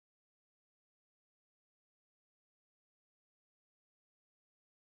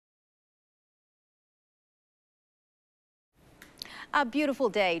A beautiful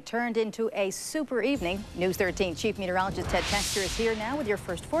day turned into a super evening. News 13 Chief Meteorologist Ted Textor is here now with your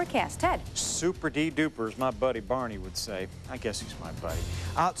first forecast. Ted. Super D-duper, as my buddy Barney would say. I guess he's my buddy.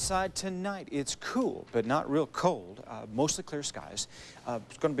 Outside tonight, it's cool, but not real cold. Mostly clear skies.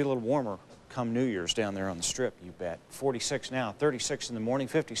 It's going to be a little warmer come New Year's down there on the Strip, you bet. 46 now, 36 in the morning,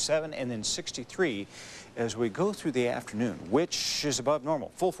 57, and then 63 as we go through the afternoon, which is above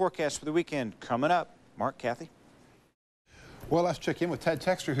normal. Full forecast for the weekend coming up. Mark, Kathy? Well, let's check in with Ted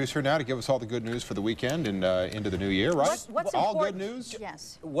Textor, who's here now to give us all the good news for the weekend and into the new year, right? What's all important? Good news?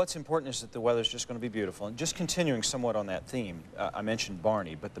 Yes. What's important is that the weather's just going to be beautiful. And just continuing somewhat on that theme, I mentioned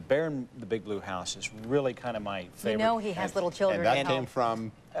Barney, but the bear in the big blue house is really kind of my favorite. You know he has little children. And that came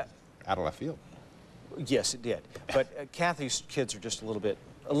from out of left field. Yes, it did. But Kathy's kids are just a little bit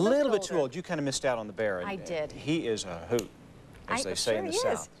too old. You kind of missed out on the bear. And, I did. He is a hoot, as they say in the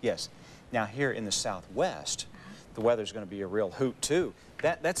South. Yes. Now here in the Southwest, the weather's going to be a real hoot too.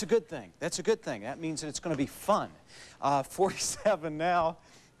 That's a good thing. That's a good thing. That means that it's going to be fun. 47 now.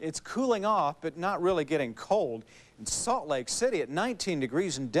 It's cooling off, but not really getting cold. In Salt Lake City at 19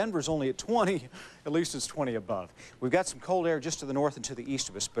 degrees, and Denver's only at 20. At least it's 20 above. We've got some cold air just to the north and to the east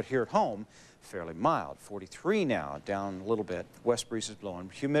of us, but here at home, fairly mild. 43 now, down a little bit. West breeze is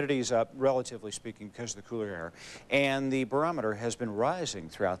blowing. Humidity's up, relatively speaking, because of the cooler air. And the barometer has been rising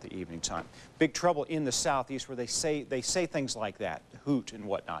throughout the evening time. Big trouble in the southeast where they say things like that, hoot and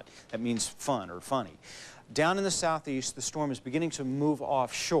whatnot. That means fun or funny. Down in the southeast, the storm is beginning to move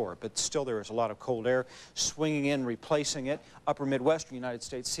offshore, but still there is a lot of cold air swinging in, replacing it. Upper Midwestern United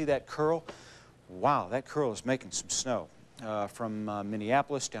States, see that curl? Wow, that curl is making some snow. From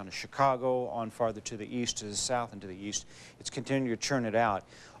Minneapolis down to Chicago, on farther to the east, to the south, and to the east. It's continuing to churn it out.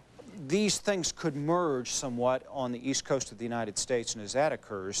 These things could merge somewhat on the east coast of the United States, and as that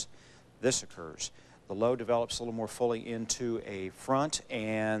occurs, this occurs. The low develops a little more fully into a front,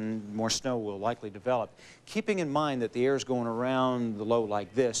 and more snow will likely develop. Keeping in mind that the air is going around the low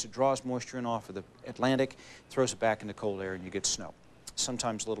like this, it draws moisture in off of the Atlantic, throws it back into cold air, and you get snow.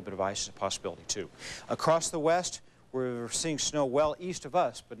 Sometimes a little bit of ice is a possibility, too. Across the west, we're seeing snow well east of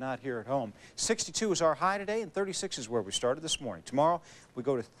us, but not here at home. 62 is our high today, and 36 is where we started this morning. Tomorrow, we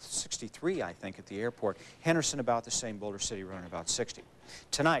go to 63, I think, at the airport. Henderson about the same, Boulder City running about 60.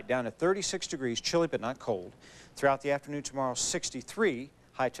 Tonight, down to 36 degrees, chilly but not cold. Throughout the afternoon tomorrow, 63,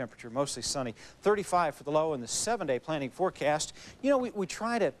 high temperature, mostly sunny. 35 for the low in the 7-day planning forecast. You know, we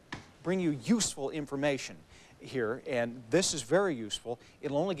try to bring you useful information here, and this is very useful.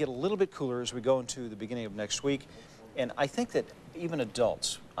 It'll only get a little bit cooler as we go into the beginning of next week. And I think that even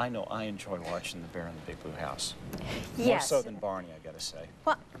adults, I know I enjoy watching the bear in the big blue house. Yes. More so than Barney, I got to say.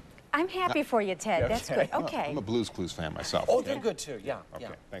 Well, I'm happy for you, Ted. That's good. Okay. I'm a Blues Clues fan myself. Oh, they're good too. Yeah. Okay.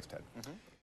 Yeah. Thanks, Ted.